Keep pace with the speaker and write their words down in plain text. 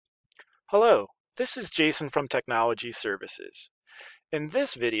Hello, this is Jason from Technology Services. In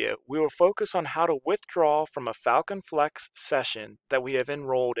this video, we will focus on how to withdraw from a Falcon Flex session that we have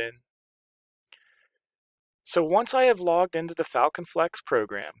enrolled in. So once I have logged into the Falcon Flex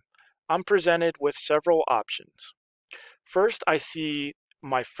program, I'm presented with several options. First, I see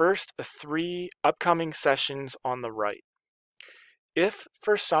my first three upcoming sessions on the right. If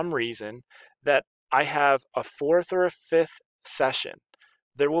for some reason that I have a fourth or a fifth session,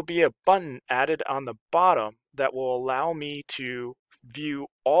 there will be a button added on the bottom that will allow me to view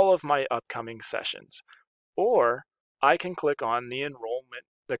all of my upcoming sessions. Or I can click on the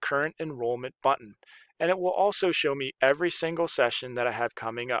current enrollment button, and it will also show me every single session that I have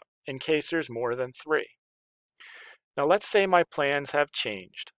coming up in case there's more than three. Now let's say my plans have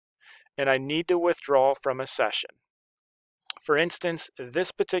changed and I need to withdraw from a session. For instance,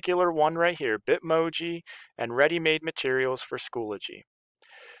 this particular one right here, Bitmoji and Ready-Made Materials for Schoology.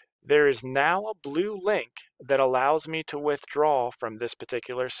 There is now a blue link that allows me to withdraw from this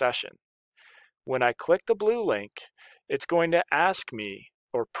particular session. When I click the blue link, it's going to ask me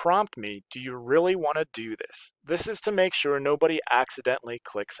or prompt me, do you really want to do this? This is to make sure nobody accidentally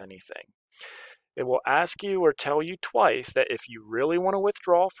clicks anything. It will ask you or tell you twice that if you really want to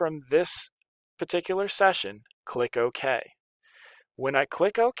withdraw from this particular session, click OK. When I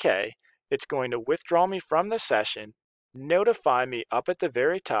click OK, it's going to withdraw me from the session, notify me up at the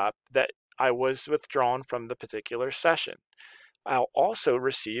very top that I was withdrawn from the particular session. I'll also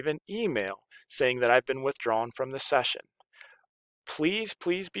receive an email saying that I've been withdrawn from the session. Please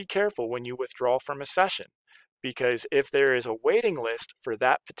be careful when you withdraw from a session, because if there is a waiting list for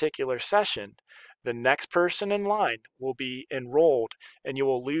that particular session, the next person in line will be enrolled and you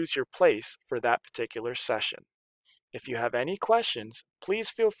will lose your place for that particular session. If you have any questions, please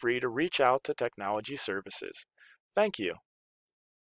feel free to reach out to Technology Services. Thank you.